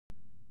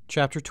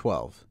Chapter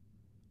 12.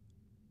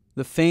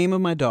 The fame of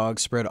my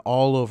dogs spread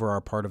all over our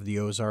part of the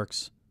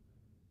Ozarks.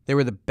 They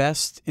were the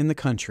best in the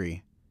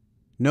country.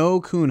 No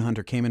coon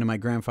hunter came into my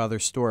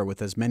grandfather's store with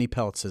as many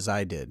pelts as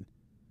I did.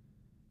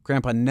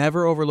 Grandpa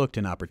never overlooked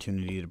an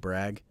opportunity to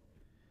brag.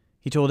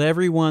 He told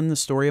everyone the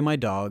story of my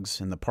dogs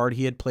and the part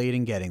he had played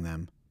in getting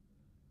them.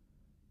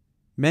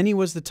 Many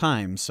was the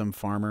time some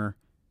farmer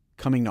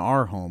coming to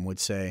our home would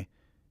say,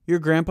 "Your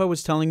grandpa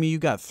was telling me you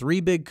got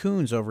 3 big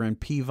coons over in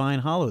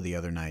Peavine Hollow the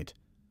other night."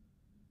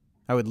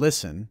 I would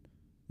listen,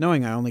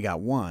 knowing I only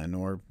got 1,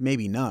 or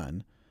maybe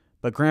none,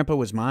 but Grandpa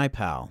was my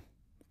pal.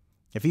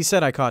 If he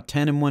said I caught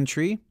 10 in one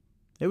tree,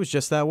 it was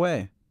just that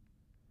way.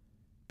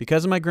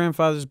 Because of my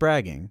grandfather's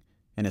bragging,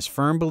 and his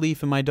firm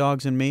belief in my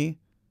dogs and me,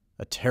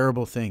 a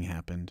terrible thing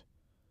happened.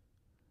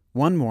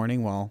 One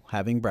morning while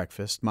having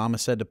breakfast, Mama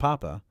said to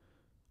Papa,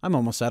 "I'm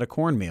almost out of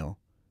cornmeal.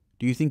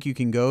 Do you think you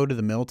can go to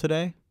the mill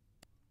today?"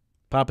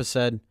 Papa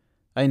said,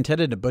 "I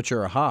intended to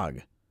butcher a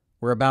hog.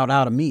 We're about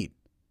out of meat."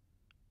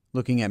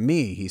 Looking at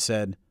me, he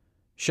said,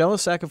 "Shell a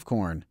sack of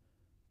corn.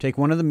 Take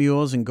one of the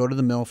mules and go to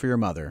the mill for your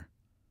mother."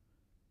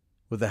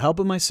 With the help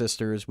of my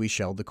sisters, we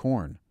shelled the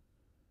corn.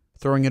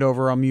 Throwing it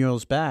over our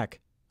mule's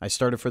back, I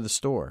started for the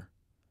store.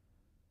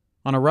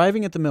 On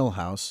arriving at the mill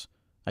house,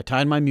 I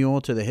tied my mule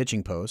to the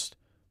hitching post,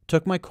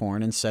 took my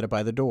corn, and set it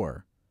by the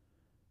door.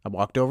 I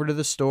walked over to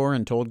the store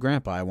and told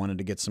Grandpa I wanted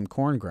to get some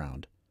corn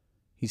ground.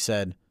 He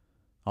said,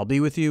 "I'll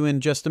be with you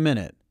in just a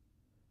minute."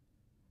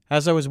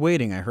 As I was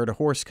waiting, I heard a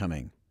horse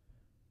coming.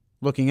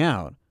 Looking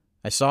out,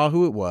 I saw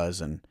who it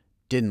was and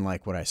didn't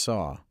like what I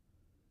saw.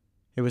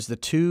 It was the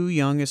 2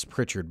 youngest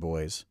Pritchard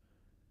boys.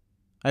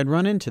 I had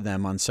run into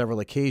them on several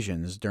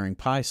occasions during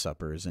pie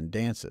suppers and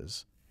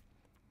dances.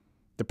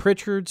 The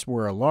Pritchards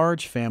were a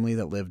large family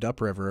that lived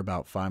upriver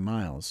about 5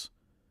 miles.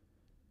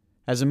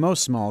 As in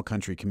most small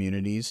country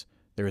communities,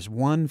 there is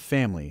one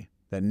family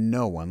that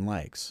no one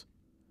likes.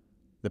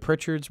 The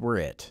Pritchards were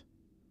it.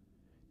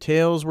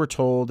 Tales were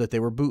told that they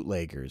were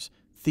bootleggers,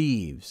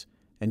 thieves,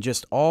 and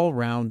just all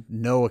round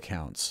no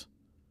accounts.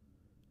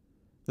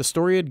 The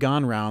story had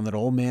gone round that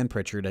old man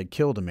Pritchard had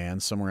killed a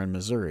man somewhere in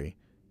Missouri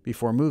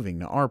before moving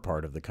to our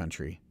part of the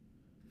country.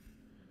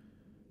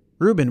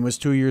 Reuben was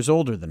 2 years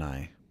older than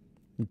I,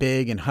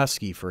 big and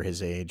husky for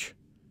his age.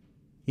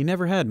 He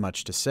never had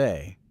much to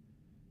say.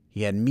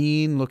 He had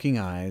mean-looking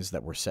eyes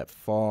that were set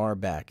far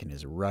back in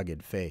his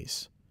rugged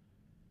face.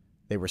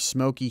 They were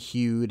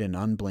smoky-hued and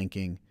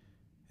unblinking,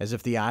 as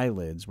if the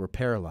eyelids were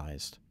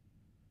paralyzed.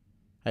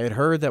 I had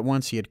heard that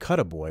once he had cut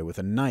a boy with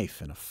a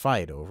knife in a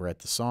fight over at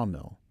the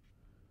sawmill.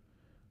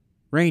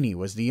 Rainey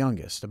was the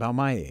youngest, about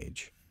my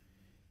age.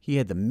 He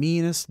had the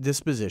meanest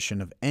disposition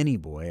of any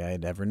boy I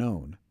had ever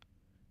known.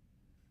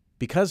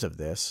 Because of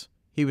this,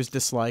 he was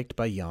disliked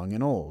by young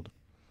and old.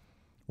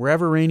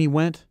 Wherever Rainey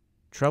went,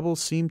 trouble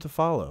seemed to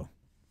follow.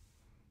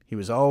 He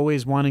was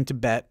always wanting to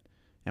bet,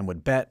 and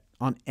would bet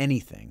on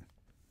anything.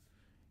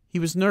 He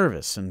was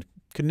nervous and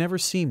could never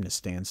seem to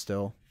stand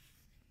still.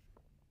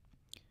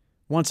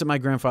 Once at my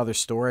grandfather's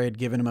store, I had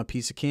given him a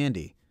piece of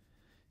candy.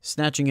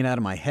 Snatching it out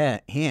of my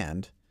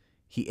hand,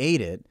 he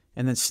ate it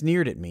and then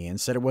sneered at me and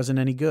said it wasn't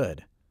any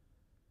good.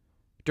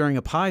 During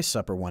a pie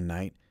supper one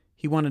night,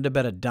 he wanted to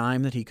bet a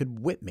dime that he could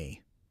whip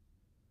me.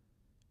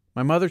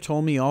 My mother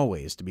told me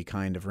always to be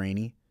kind of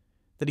Rainey,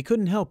 that he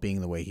couldn't help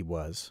being the way he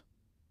was.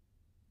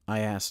 I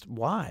asked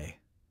why.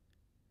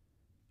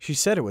 She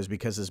said it was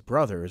because his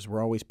brothers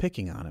were always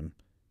picking on him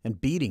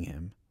and beating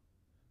him.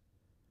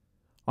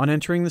 On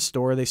entering the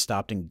store, they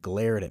stopped and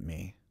glared at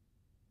me.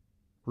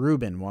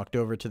 Reuben walked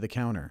over to the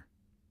counter.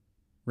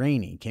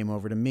 Rainey came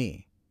over to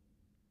me.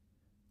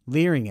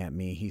 Leering at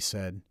me, he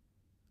said,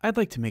 "I'd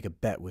like to make a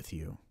bet with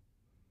you."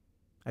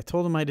 I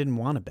told him I didn't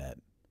want to bet.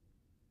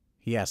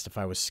 He asked if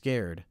I was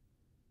scared.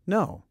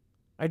 "No,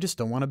 I just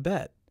don't want to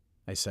bet,"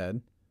 I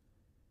said.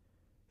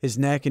 His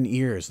neck and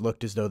ears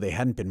looked as though they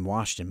hadn't been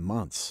washed in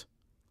months.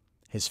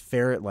 His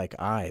ferret-like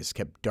eyes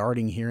kept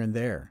darting here and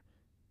there.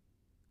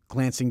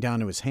 Glancing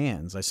down to his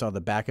hands, I saw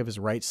the back of his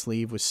right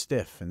sleeve was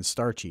stiff and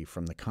starchy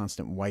from the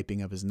constant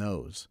wiping of his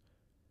nose.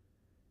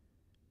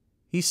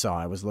 He saw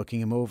I was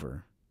looking him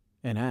over,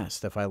 and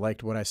asked if I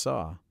liked what I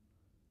saw.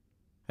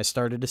 I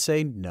started to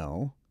say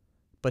no,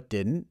 but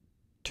didn't,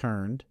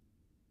 turned,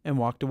 and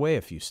walked away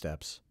a few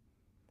steps.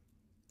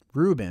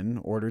 Reuben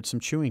ordered some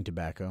chewing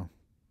tobacco.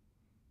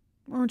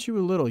 "Aren't you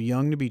a little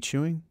young to be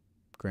chewing?"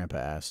 Grandpa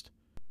asked.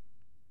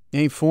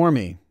 "Ain't for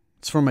me.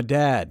 It's for my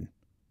dad,"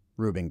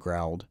 Reuben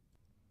growled.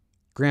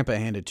 Grandpa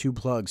handed 2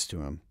 plugs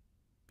to him.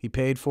 He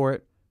paid for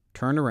it,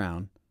 turned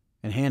around,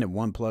 and handed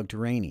 1 plug to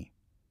Rainey.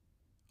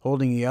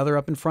 Holding the other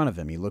up in front of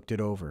him, he looked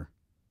it over.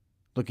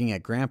 Looking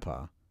at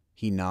Grandpa,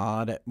 he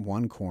gnawed at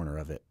one corner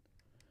of it.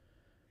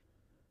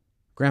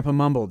 Grandpa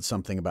mumbled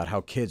something about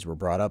how kids were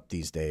brought up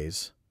these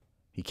days.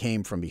 He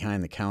came from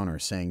behind the counter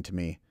saying to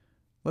me,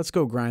 "Let's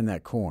go grind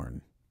that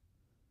corn."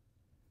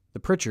 The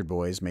Pritchard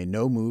boys made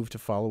no move to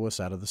follow us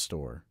out of the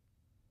store.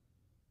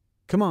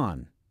 "Come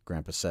on,"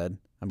 Grandpa said.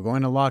 "I'm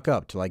going to lock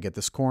up till I get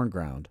this corn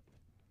ground."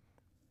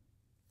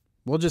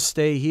 "We'll just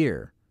stay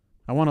here.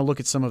 I want to look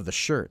at some of the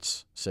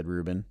shirts, said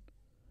Reuben.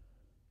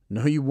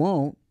 No, you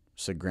won't,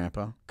 said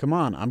Grandpa. Come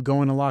on, I'm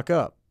going to lock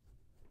up.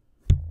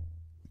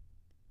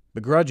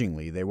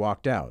 Begrudgingly, they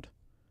walked out.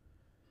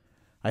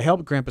 I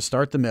helped Grandpa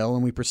start the mill,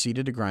 and we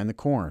proceeded to grind the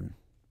corn.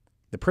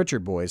 The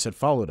Pritchard boys had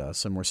followed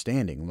us and were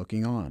standing,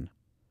 looking on.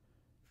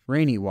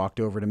 Rainey walked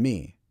over to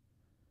me.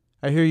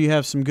 I hear you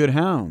have some good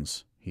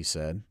hounds, he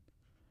said.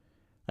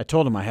 I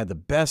told him I had the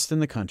best in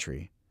the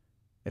country.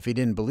 If he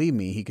didn't believe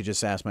me, he could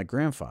just ask my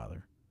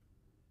grandfather.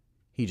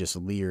 He just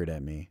leered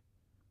at me.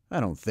 I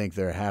don't think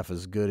they're half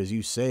as good as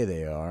you say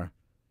they are,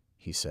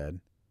 he said.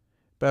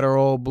 Bet our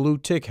old blue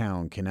tick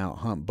hound can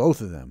out-hunt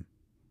both of them.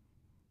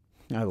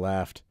 I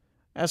laughed.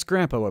 Ask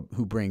Grandpa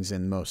who brings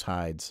in most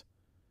hides.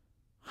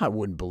 I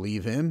wouldn't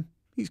believe him.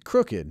 He's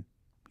crooked,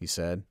 he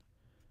said.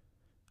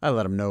 I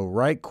let him know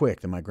right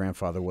quick that my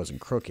grandfather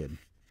wasn't crooked.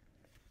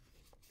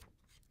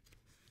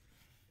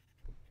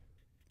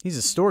 He's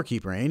a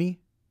storekeeper, ain't he?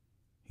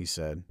 He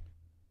said.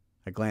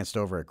 I glanced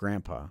over at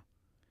Grandpa.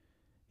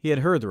 He had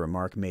heard the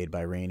remark made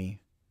by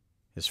Rainey.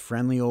 His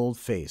friendly old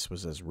face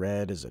was as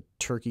red as a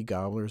turkey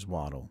gobbler's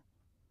wattle.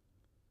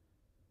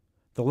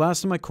 The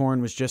last of my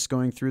corn was just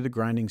going through the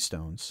grinding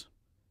stones.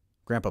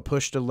 Grandpa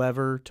pushed a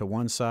lever to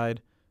one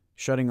side,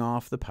 shutting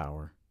off the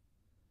power.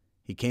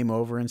 He came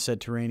over and said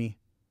to Rainey,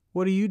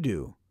 What do you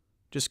do?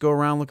 Just go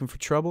around looking for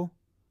trouble?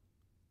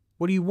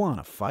 What do you want,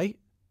 a fight?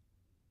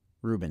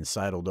 Reuben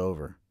sidled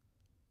over.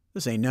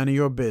 This ain't none of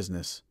your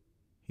business,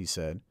 he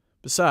said.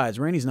 Besides,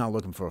 Rainey's not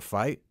looking for a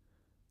fight.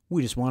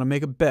 We just want to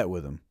make a bet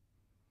with him.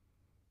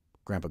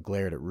 Grandpa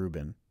glared at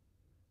Reuben.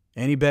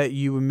 Any bet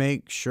you would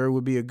make sure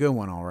would be a good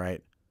one, all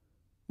right.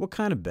 What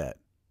kind of bet?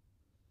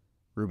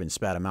 Reuben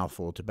spat a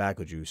mouthful of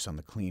tobacco juice on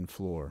the clean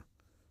floor.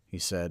 He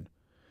said,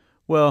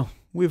 Well,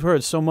 we've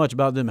heard so much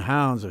about them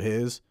hounds of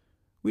his.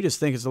 We just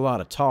think it's a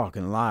lot of talk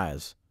and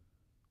lies.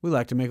 We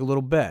like to make a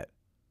little bet.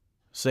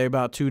 Say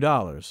about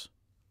 $2.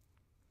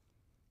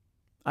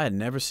 I had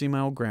never seen my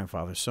old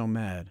grandfather so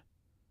mad.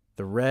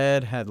 The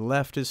red had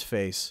left his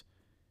face.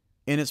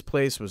 In its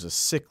place was a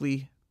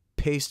sickly,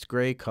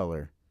 paste-gray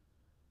color.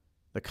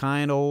 The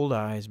kind old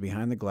eyes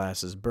behind the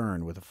glasses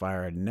burned with a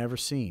fire I'd never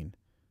seen.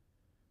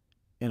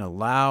 In a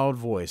loud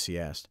voice, he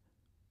asked,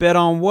 Bet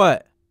on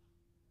what?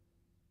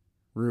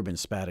 Reuben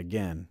spat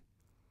again.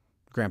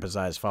 Grandpa's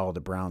eyes followed the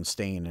brown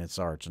stain in its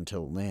arch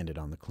until it landed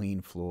on the clean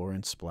floor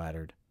and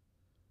splattered.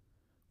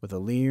 With a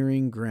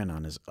leering grin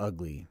on his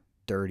ugly,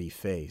 dirty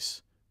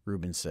face,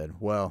 Reuben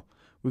said, Well,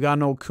 we got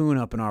an old coon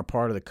up in our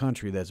part of the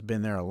country that's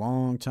been there a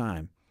long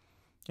time.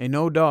 Ain't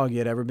no dog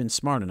yet ever been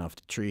smart enough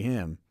to tree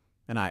him.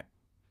 And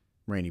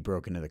Rainey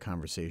broke into the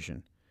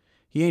conversation.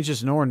 He ain't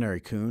just an ordinary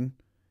coon.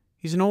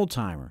 He's an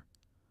old-timer.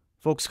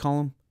 Folks call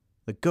him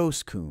the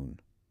ghost coon.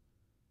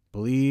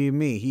 Believe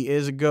me, he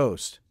is a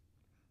ghost.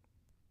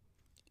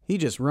 He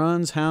just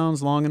runs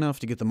hounds long enough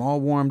to get them all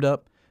warmed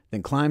up,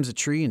 then climbs a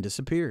tree and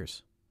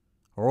disappears.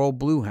 Our old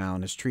blue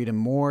hound has treated him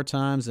more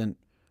times than...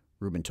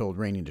 Reuben told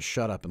Rainey to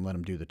shut up and let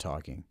him do the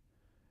talking.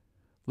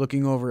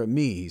 Looking over at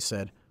me, he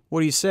said,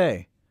 What do you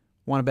say?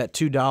 Want to bet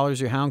 $2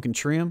 your hound can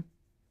tree him?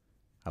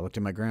 I looked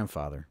at my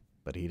grandfather,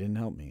 but he didn't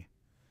help me.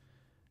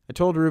 I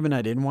told Reuben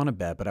I didn't want to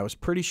bet, but I was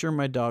pretty sure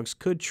my dogs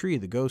could tree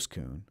the ghost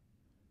coon.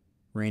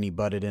 Rainey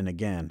butted in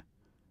again.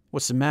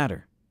 What's the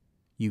matter?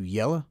 You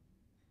yella?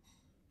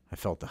 I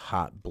felt the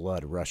hot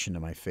blood rush into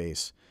my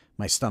face.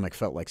 My stomach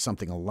felt like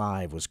something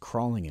alive was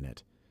crawling in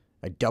it.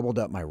 I doubled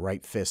up my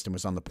right fist and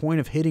was on the point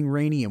of hitting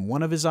Rainey in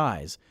one of his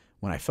eyes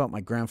when I felt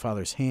my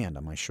grandfather's hand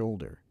on my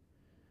shoulder.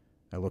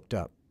 I looked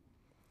up.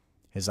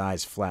 His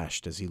eyes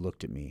flashed as he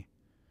looked at me.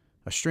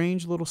 A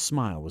strange little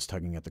smile was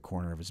tugging at the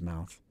corner of his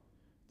mouth.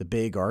 The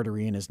big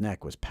artery in his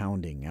neck was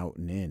pounding out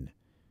and in.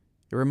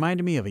 It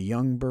reminded me of a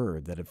young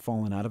bird that had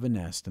fallen out of a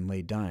nest and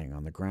lay dying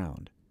on the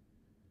ground.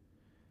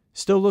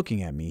 Still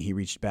looking at me, he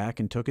reached back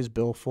and took his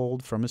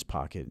billfold from his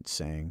pocket,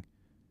 saying,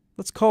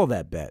 Let's call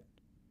that bet.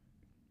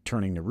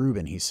 Turning to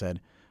Reuben, he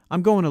said,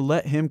 I'm going to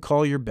let him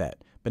call your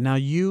bet, but now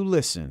you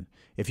listen.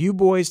 If you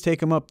boys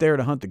take him up there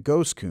to hunt the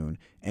ghost coon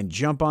and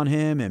jump on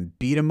him and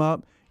beat him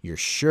up, you're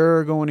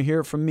sure going to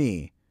hear it from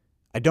me.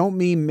 I don't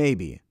mean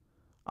maybe.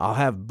 I'll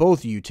have both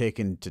of you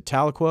taken to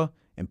Tahlequah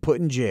and put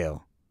in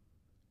jail.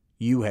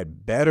 You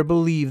had better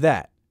believe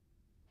that.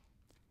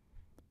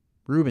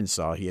 Reuben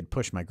saw he had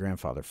pushed my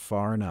grandfather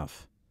far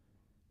enough.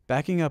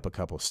 Backing up a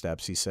couple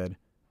steps, he said,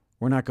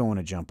 We're not going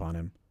to jump on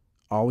him.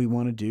 All we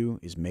want to do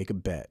is make a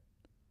bet.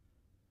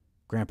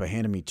 Grandpa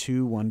handed me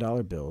 2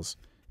 $1 bills,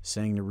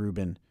 saying to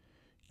Reuben,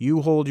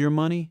 You hold your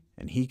money,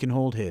 and he can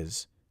hold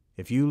his.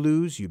 If you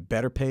lose, you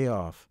better pay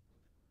off.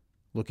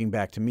 Looking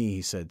back to me,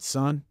 he said,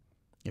 Son,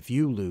 if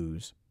you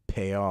lose,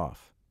 pay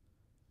off.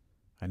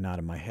 I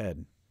nodded my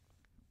head.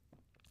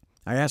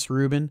 I asked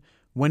Reuben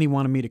when he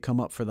wanted me to come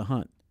up for the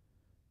hunt.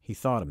 He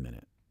thought a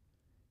minute.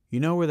 You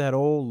know where that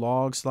old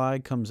log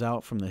slide comes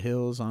out from the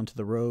hills onto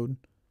the road?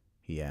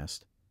 He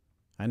asked.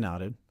 I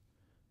nodded.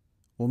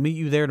 We'll meet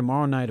you there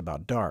tomorrow night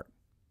about dark,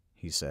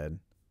 he said.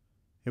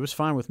 It was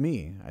fine with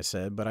me, I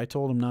said, but I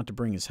told him not to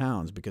bring his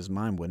hounds because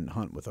mine wouldn't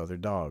hunt with other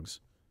dogs.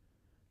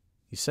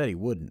 He said he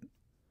wouldn't.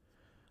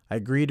 I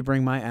agreed to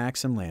bring my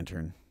axe and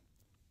lantern.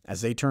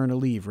 As they turned to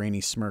leave,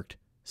 Rainey smirked.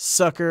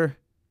 "Sucker,"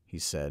 he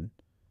said.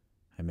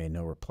 I made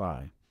no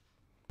reply.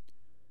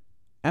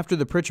 After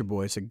the Pritchard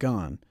boys had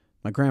gone,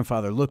 my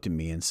grandfather looked at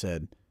me and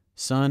said,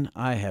 "Son,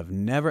 I have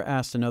never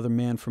asked another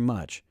man for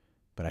much,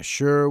 but I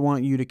sure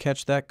want you to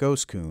catch that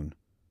ghost coon."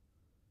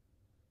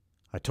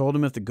 I told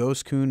him if the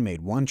ghost coon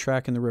made one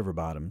track in the river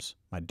bottoms,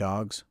 my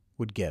dogs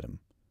would get him.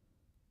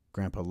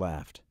 Grandpa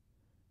laughed.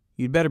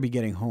 "You'd better be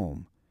getting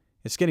home.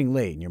 It's getting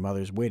late and your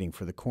mother's waiting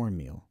for the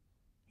cornmeal,"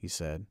 he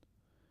said.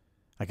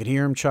 I could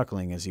hear him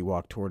chuckling as he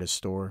walked toward his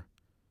store.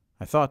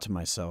 I thought to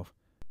myself,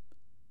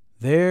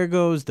 there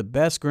goes the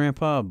best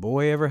grandpa a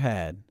boy ever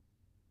had.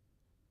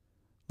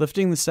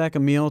 Lifting the sack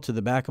of meal to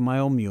the back of my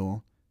old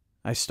mule,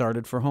 I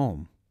started for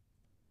home.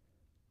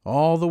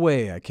 All the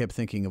way I kept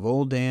thinking of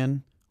old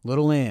Dan,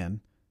 little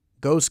Ann,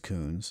 ghost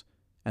coons,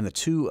 and the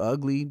two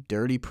ugly,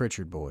 dirty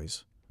Pritchard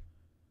boys.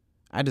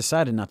 I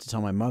decided not to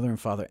tell my mother and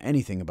father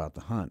anything about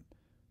the hunt,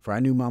 for I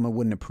knew Mama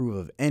wouldn't approve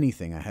of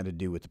anything I had to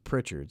do with the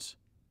Pritchards.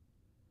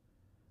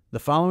 The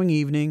following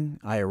evening,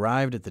 I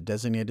arrived at the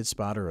designated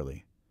spot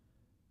early.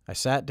 I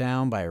sat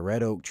down by a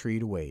red oak tree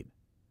to wait.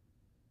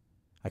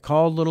 I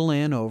called little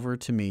Ann over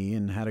to me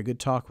and had a good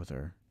talk with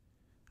her.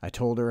 I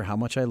told her how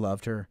much I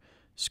loved her,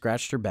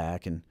 scratched her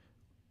back, and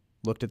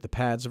looked at the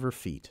pads of her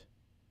feet.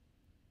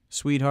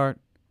 "Sweetheart,"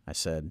 I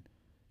said,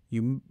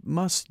 "you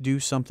must do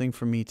something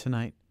for me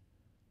tonight.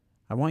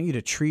 I want you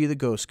to tree the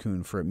ghost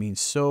coon, for it means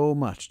so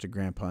much to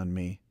Grandpa and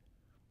me."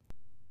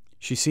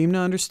 She seemed to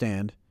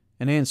understand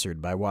and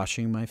answered by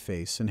washing my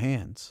face and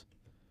hands.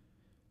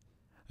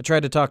 I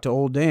tried to talk to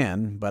old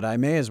Dan, but I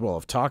may as well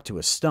have talked to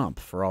a stump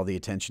for all the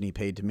attention he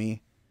paid to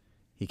me.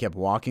 He kept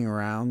walking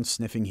around,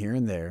 sniffing here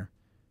and there.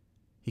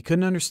 He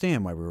couldn't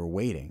understand why we were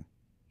waiting.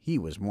 He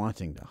was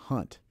wanting to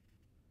hunt.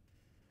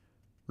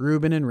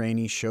 Reuben and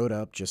Rainey showed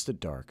up just at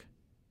dark.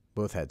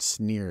 Both had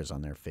sneers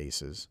on their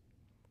faces.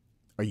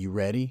 "Are you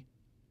ready?"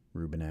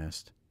 Reuben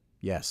asked.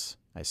 "Yes,"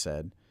 I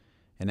said,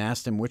 and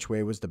asked him which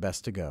way was the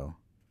best to go.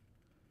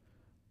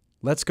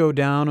 "Let's go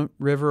down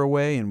river a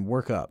way and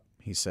work up,"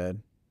 he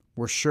said.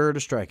 "We're sure to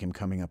strike him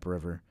coming up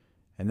river,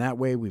 and that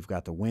way we've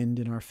got the wind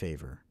in our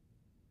favor."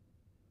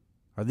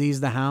 "Are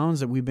these the hounds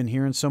that we've been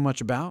hearing so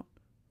much about?"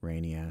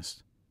 Rainey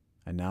asked.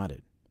 I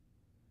nodded.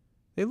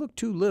 "They look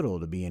too little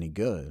to be any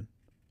good,"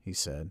 he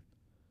said.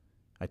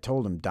 I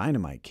told him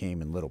dynamite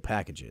came in little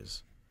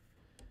packages.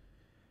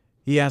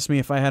 He asked me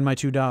if I had my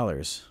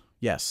 $2.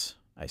 "Yes,"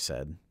 I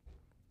said.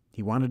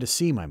 He wanted to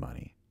see my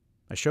money.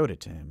 I showed it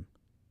to him.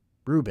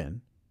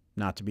 Reuben,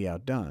 not to be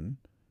outdone,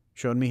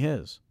 showed me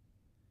his.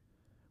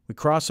 We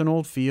crossed an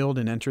old field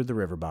and entered the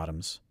river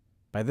bottoms.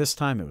 By this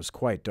time it was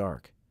quite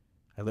dark.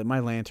 I lit my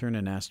lantern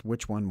and asked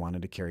which one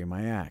wanted to carry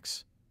my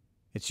axe.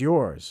 "It's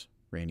yours,"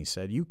 Rainey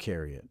said. "You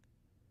carry it."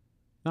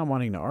 Not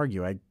wanting to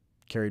argue, I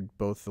carried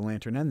both the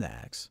lantern and the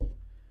axe.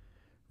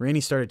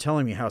 Rainey started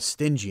telling me how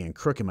stingy and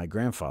crooked my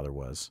grandfather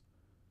was.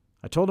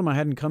 I told him I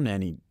hadn't come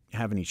to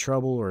have any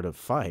trouble or to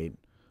fight.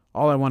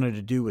 All I wanted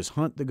to do was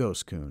hunt the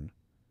ghost coon.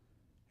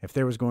 If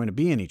there was going to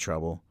be any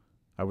trouble,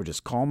 I would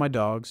just call my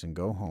dogs and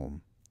go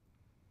home.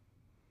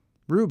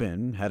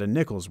 Reuben had a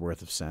nickel's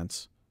worth of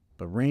sense,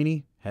 but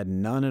Rainey had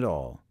none at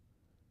all.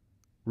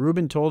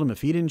 Reuben told him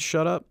if he didn't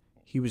shut up,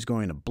 he was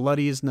going to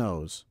bloody his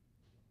nose.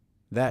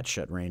 That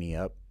shut Rainey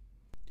up.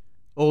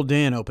 Old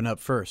Dan opened up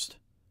first.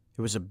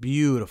 It was a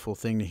beautiful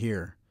thing to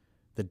hear.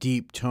 The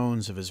deep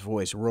tones of his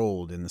voice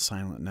rolled in the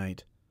silent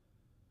night.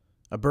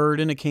 A bird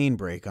in a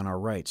canebrake on our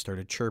right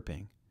started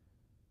chirping.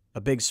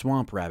 A big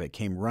swamp rabbit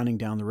came running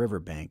down the river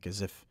bank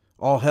as if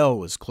all hell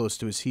was close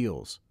to his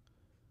heels.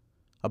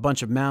 A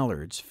bunch of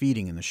mallards,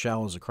 feeding in the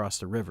shallows across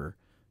the river,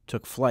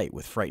 took flight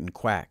with frightened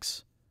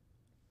quacks.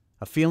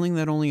 A feeling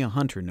that only a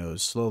hunter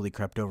knows slowly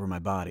crept over my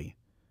body.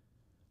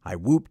 I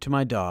whooped to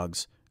my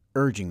dogs,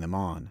 urging them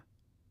on.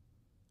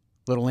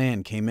 Little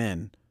Ann came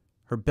in.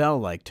 Her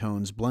bell-like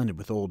tones blended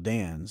with old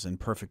Dan's in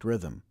perfect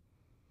rhythm.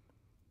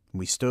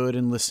 We stood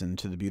and listened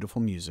to the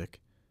beautiful music,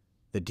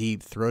 the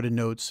deep-throated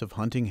notes of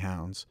hunting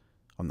hounds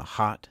on the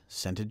hot,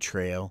 scented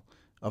trail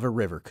of a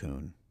river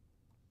coon.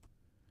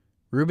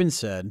 Reuben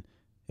said,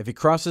 if he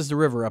crosses the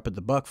river up at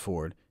the Buck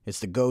Ford, it's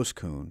the ghost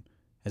coon,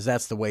 as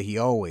that's the way he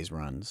always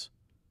runs.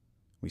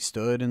 We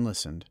stood and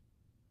listened.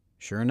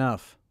 Sure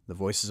enough, the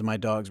voices of my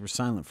dogs were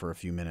silent for a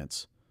few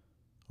minutes.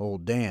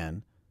 Old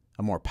Dan,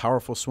 a more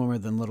powerful swimmer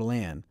than little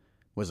Ann,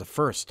 was the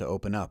first to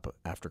open up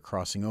after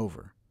crossing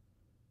over.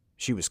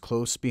 She was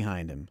close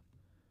behind him.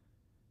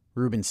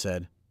 Reuben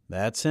said,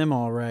 "That's him,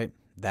 all right.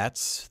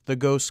 That's the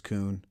ghost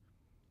coon."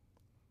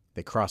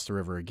 They crossed the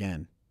river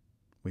again.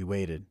 We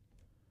waited.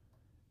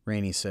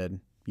 Rainey said,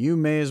 "You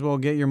may as well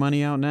get your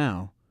money out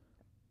now."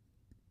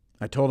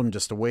 I told him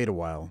just to wait a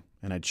while,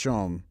 and I'd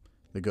show him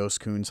the ghost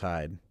coon's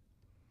hide.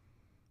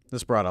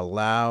 This brought a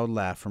loud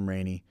laugh from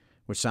Rainey,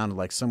 which sounded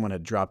like someone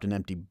had dropped an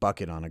empty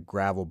bucket on a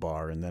gravel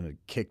bar and then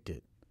had kicked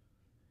it.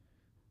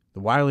 The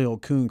wily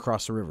old coon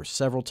crossed the river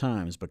several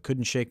times, but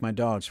couldn't shake my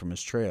dogs from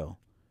his trail.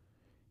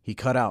 He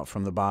cut out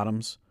from the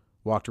bottoms,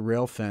 walked a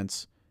rail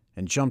fence,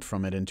 and jumped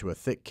from it into a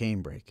thick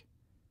canebrake.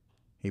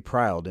 He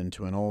prowled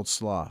into an old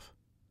slough.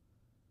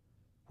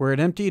 Where it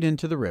emptied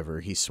into the river,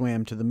 he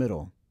swam to the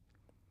middle.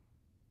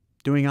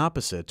 Doing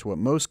opposite to what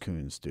most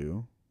coons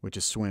do, which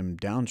is swim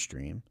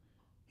downstream,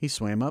 he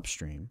swam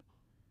upstream.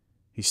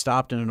 He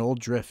stopped in an old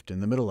drift in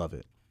the middle of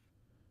it.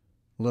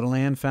 Little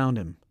Ann found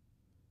him.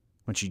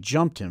 When she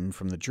jumped him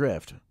from the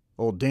drift,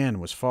 old Dan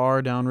was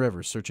far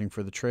downriver searching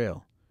for the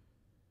trail.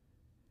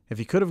 If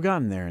he could have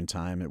gotten there in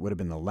time, it would have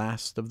been the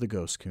last of the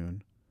ghost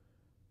coon.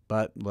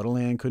 But little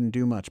Ann couldn't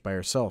do much by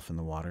herself in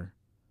the water.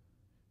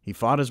 He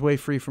fought his way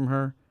free from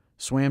her,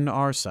 swam to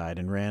our side,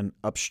 and ran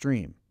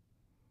upstream.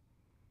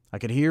 I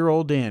could hear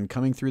old Dan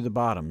coming through the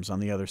bottoms on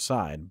the other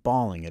side,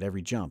 bawling at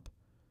every jump.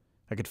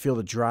 I could feel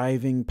the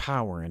driving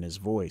power in his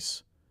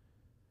voice.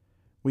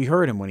 We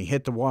heard him when he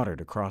hit the water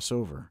to cross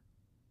over.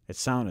 It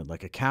sounded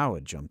like a cow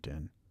had jumped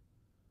in.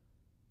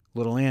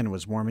 Little Ann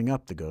was warming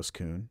up the ghost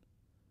coon.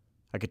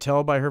 I could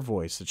tell by her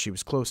voice that she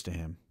was close to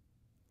him.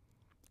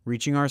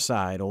 Reaching our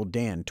side, old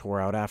Dan tore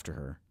out after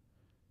her.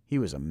 He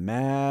was a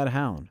mad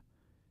hound.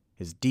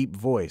 His deep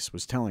voice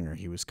was telling her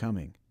he was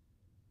coming.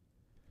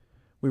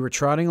 We were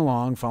trotting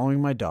along, following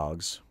my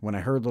dogs, when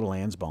I heard little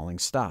Ann's bawling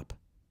stop.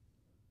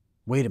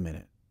 "Wait a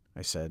minute,"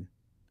 I said.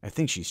 "I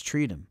think she's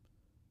treed him.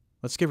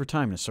 Let's give her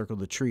time to circle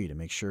the tree to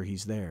make sure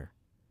he's there."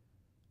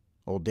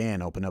 Old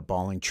Dan opened up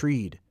bawling,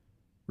 "Treed,"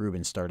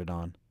 Reuben started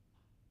on.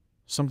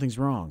 "Something's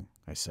wrong,"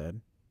 I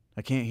said.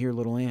 "I can't hear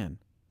little Ann."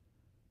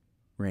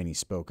 Ranny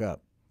spoke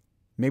up.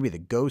 "Maybe the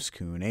ghost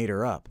coon ate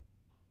her up."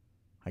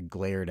 I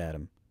glared at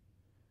him.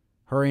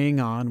 Hurrying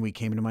on, we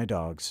came to my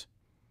dogs.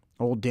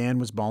 Old Dan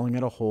was bawling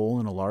at a hole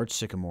in a large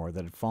sycamore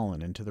that had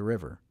fallen into the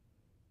river.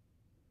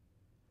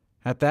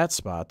 At that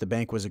spot, the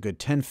bank was a good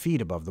 10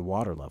 feet above the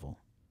water level.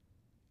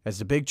 As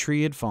the big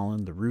tree had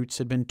fallen, the roots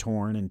had been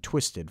torn and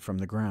twisted from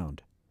the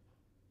ground.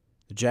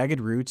 The jagged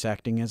roots,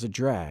 acting as a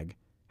drag,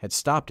 had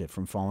stopped it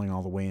from falling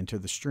all the way into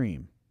the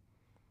stream.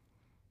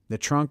 The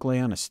trunk lay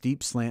on a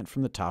steep slant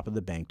from the top of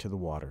the bank to the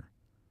water.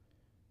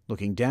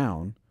 Looking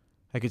down,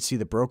 I could see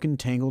the broken,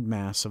 tangled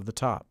mass of the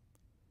top.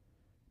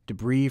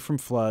 Debris from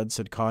floods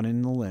had caught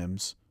in the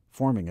limbs,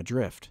 forming a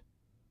drift.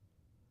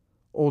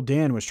 Old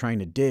Dan was trying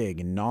to dig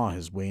and gnaw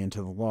his way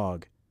into the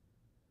log.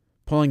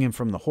 Pulling him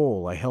from the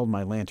hole, I held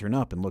my lantern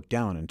up and looked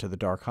down into the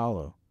dark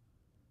hollow.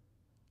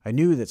 I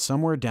knew that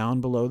somewhere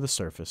down below the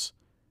surface,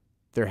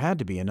 there had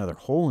to be another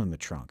hole in the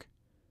trunk,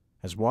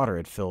 as water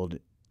had filled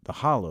the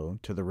hollow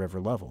to the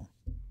river level.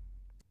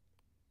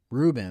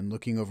 Reuben,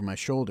 looking over my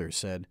shoulder,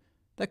 said,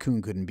 "That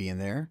coon couldn't be in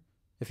there.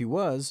 If he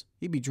was,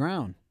 he'd be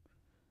drowned."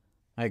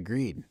 I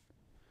agreed.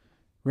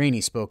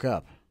 Rainey spoke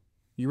up.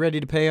 "You ready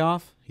to pay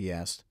off?" he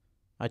asked.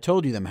 "I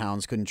told you them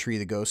hounds couldn't tree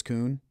the ghost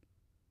coon."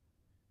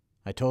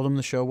 I told him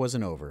the show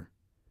wasn't over.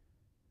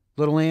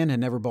 Little Ann had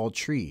never bawled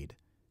treed,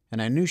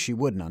 and I knew she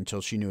wouldn't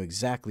until she knew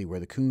exactly where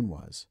the coon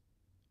was.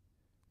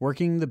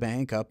 Working the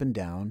bank up and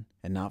down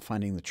and not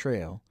finding the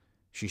trail,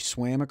 she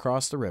swam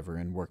across the river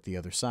and worked the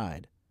other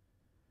side.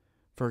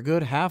 For a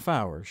good half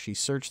hour, she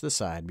searched the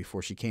side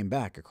before she came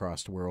back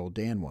across to where old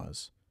Dan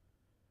was.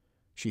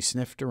 She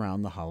sniffed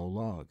around the hollow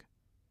log.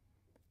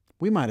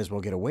 "We might as well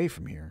get away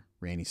from here,"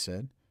 Rainey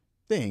said.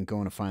 "They ain't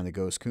going to find the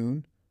ghost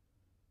coon."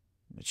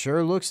 "It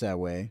sure looks that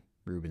way,"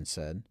 Reuben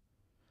said.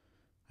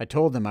 I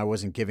told them I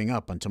wasn't giving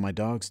up until my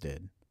dogs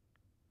did.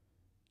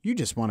 "You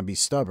just want to be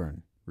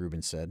stubborn,"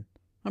 Reuben said.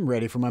 "I'm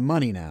ready for my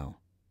money now."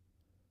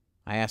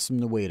 I asked him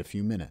to wait a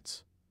few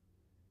minutes.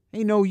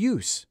 "Ain't no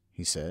use,"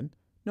 he said.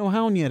 "No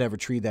hound yet ever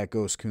treed that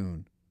ghost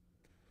coon."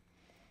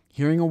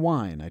 Hearing a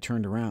whine, I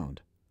turned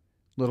around.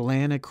 Little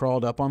Ann had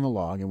crawled up on the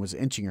log and was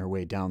inching her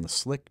way down the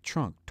slick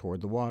trunk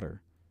toward the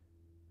water.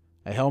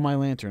 I held my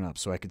lantern up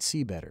so I could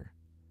see better.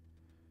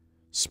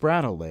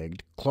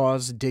 Spraddle-legged,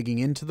 claws digging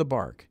into the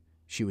bark,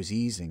 she was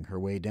easing her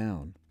way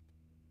down.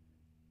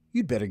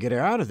 "You'd better get her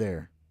out of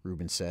there,"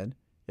 Reuben said.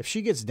 "If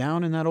she gets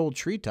down in that old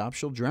treetop,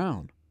 she'll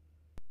drown."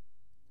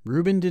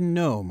 Reuben didn't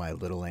know my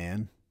little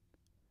Ann.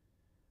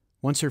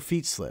 Once her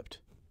feet slipped.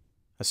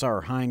 I saw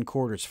her hind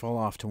quarters fall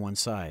off to one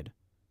side.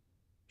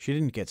 She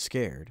didn't get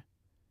scared.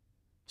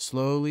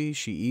 Slowly,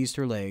 she eased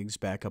her legs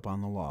back up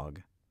on the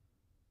log.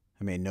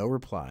 I made no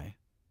reply.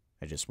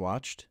 I just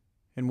watched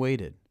and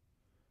waited.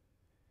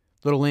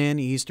 Little Ann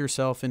eased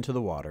herself into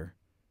the water.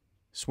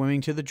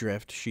 Swimming to the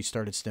drift, she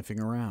started sniffing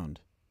around.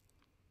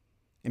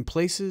 In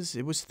places,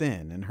 it was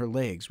thin and her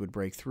legs would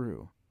break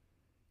through.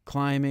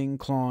 Climbing,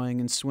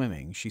 clawing, and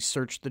swimming, she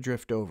searched the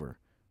drift over,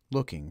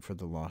 looking for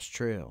the lost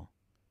trail.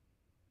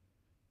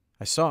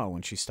 I saw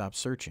when she stopped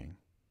searching.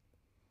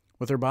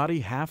 With her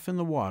body half in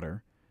the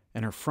water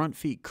and her front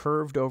feet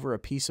curved over a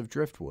piece of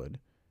driftwood,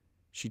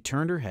 she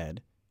turned her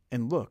head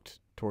and looked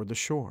toward the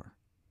shore.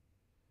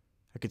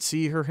 I could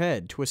see her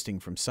head twisting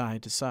from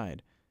side to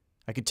side.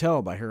 I could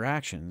tell by her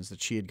actions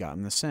that she had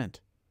gotten the scent.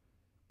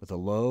 With a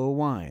low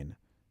whine,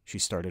 she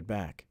started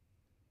back.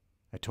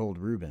 I told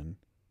Reuben,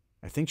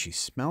 "I think she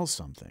smells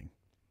something."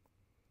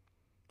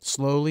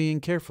 Slowly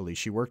and carefully,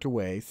 she worked her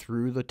way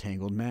through the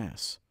tangled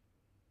mass.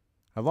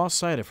 I lost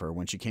sight of her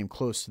when she came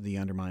close to the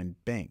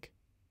undermined bank.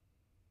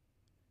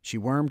 She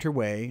wormed her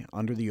way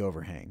under the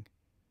overhang.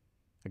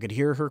 I could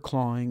hear her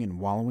clawing and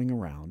wallowing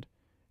around,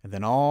 and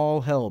then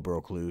all hell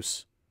broke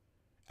loose.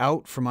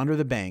 Out from under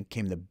the bank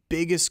came the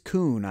biggest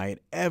coon I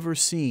had ever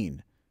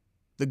seen,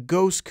 the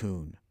ghost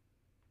coon.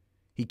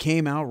 He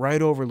came out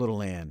right over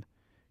little Ann.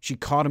 She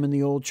caught him in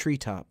the old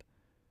treetop.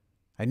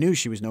 I knew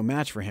she was no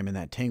match for him in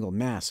that tangled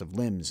mass of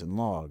limbs and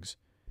logs.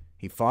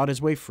 He fought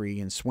his way free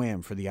and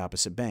swam for the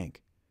opposite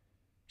bank.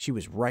 She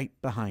was right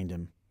behind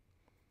him.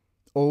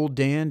 Old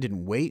Dan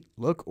didn't wait,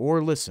 look,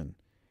 or listen.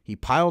 He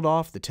piled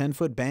off the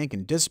 10-foot bank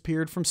and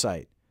disappeared from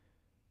sight.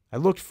 I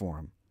looked for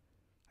him.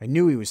 I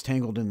knew he was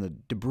tangled in the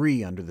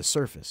debris under the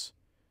surface.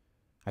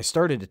 I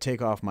started to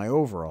take off my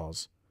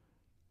overalls,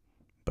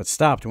 but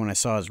stopped when I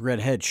saw his red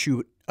head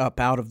shoot up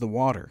out of the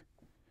water.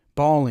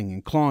 Bawling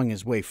and clawing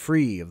his way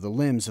free of the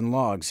limbs and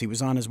logs, he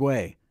was on his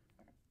way.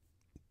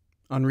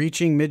 On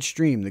reaching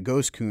midstream, the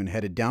ghost coon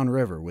headed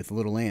downriver with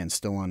little Ann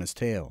still on his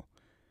tail.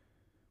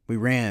 We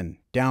ran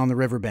down the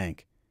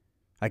riverbank.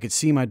 I could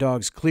see my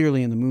dogs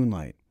clearly in the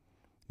moonlight.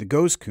 The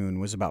ghost coon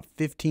was about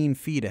 15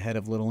 feet ahead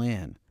of little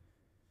Ann.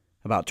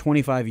 About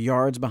 25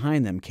 yards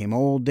behind them came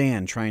old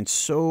Dan, trying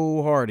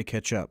so hard to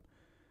catch up.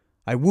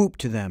 I whooped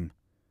to them.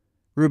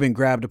 Reuben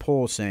grabbed a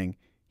pole, saying,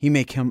 "He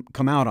may come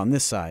out on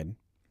this side."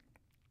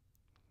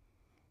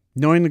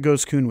 Knowing the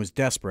ghost coon was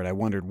desperate, I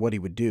wondered what he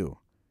would do.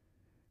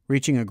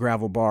 Reaching a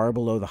gravel bar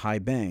below the high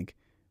bank,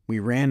 we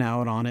ran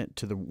out on it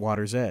to the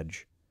water's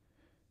edge.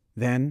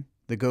 Then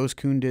the ghost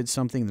coon did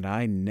something that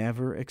I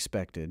never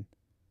expected.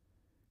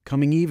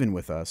 Coming even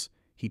with us,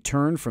 he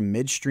turned from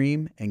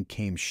midstream and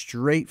came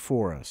straight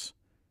for us.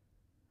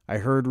 I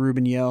heard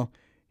Reuben yell,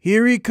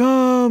 "Here he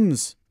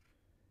comes!"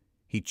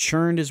 He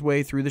churned his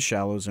way through the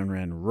shallows and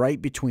ran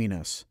right between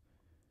us.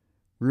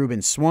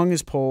 Reuben swung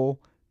his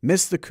pole,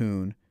 missed the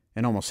coon,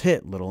 and almost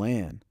hit little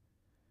Ann.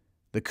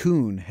 The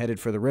coon headed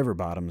for the river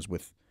bottoms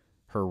with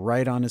her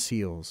right on his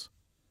heels.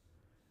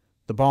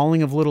 The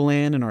bawling of little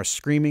Ann and our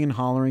screaming and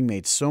hollering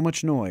made so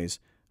much noise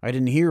I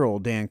didn't hear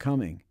old Dan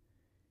coming.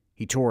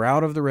 He tore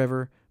out of the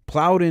river,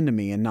 plowed into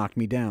me, and knocked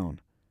me down.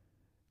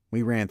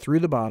 We ran through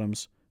the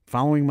bottoms,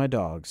 following my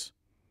dogs.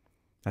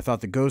 I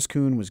thought the ghost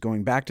coon was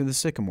going back to the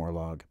sycamore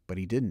log, but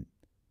he didn't.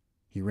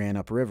 He ran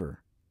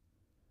upriver.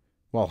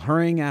 While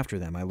hurrying after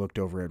them, I looked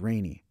over at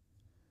Rainey.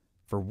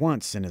 For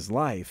once in his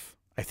life,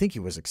 I think he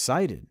was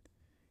excited.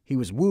 He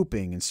was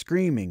whooping and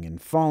screaming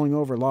and falling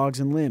over logs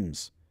and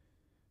limbs.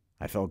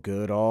 I felt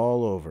good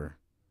all over.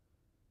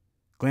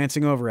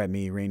 Glancing over at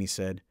me, Rainey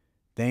said,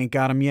 "They ain't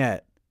got him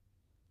yet."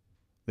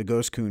 The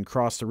ghost coon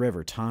crossed the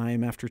river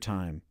time after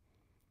time.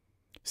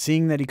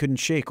 Seeing that he couldn't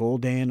shake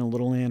old Dan and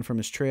little Ann from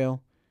his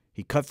trail,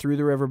 he cut through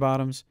the river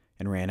bottoms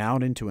and ran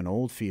out into an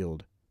old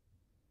field.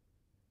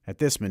 At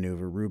this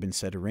maneuver, Reuben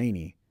said to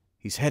Rainey,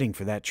 "He's heading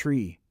for that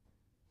tree."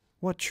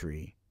 "What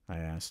tree?" I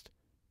asked.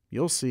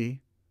 "You'll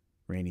see,"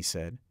 Rainey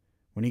said.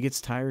 "When he gets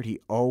tired, he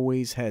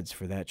always heads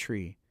for that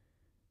tree.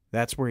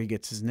 That's where he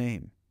gets his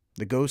name,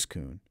 the ghost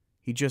coon.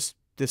 He just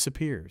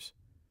disappears."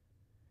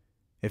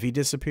 "If he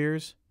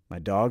disappears, my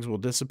dogs will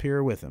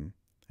disappear with him,"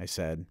 I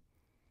said.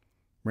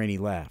 Rainey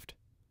laughed.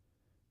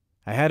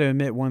 I had to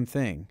admit one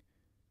thing.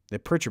 The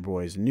Pritchard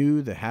boys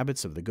knew the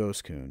habits of the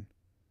ghost coon.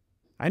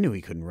 I knew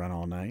he couldn't run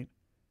all night.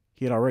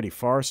 He had already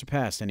far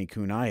surpassed any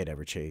coon I had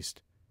ever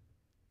chased.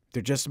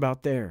 "They're just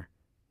about there,"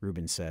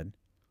 Reuben said.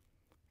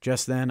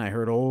 Just then I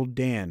heard old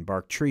Dan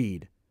bark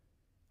treed.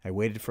 I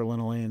waited for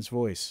little Ann's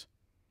voice.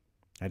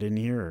 I didn't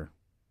hear her.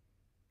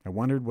 I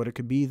wondered what it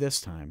could be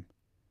this time.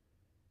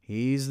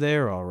 "He's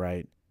there, all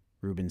right,"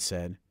 Reuben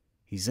said.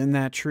 "He's in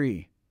that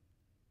tree."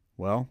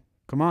 "Well,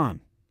 come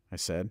on," I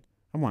said.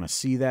 "I want to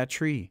see that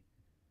tree."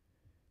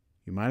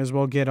 "You might as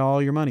well get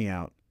all your money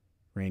out,"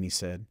 Rainey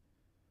said.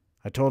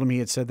 I told him he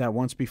had said that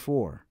once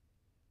before,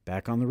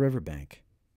 back on the riverbank.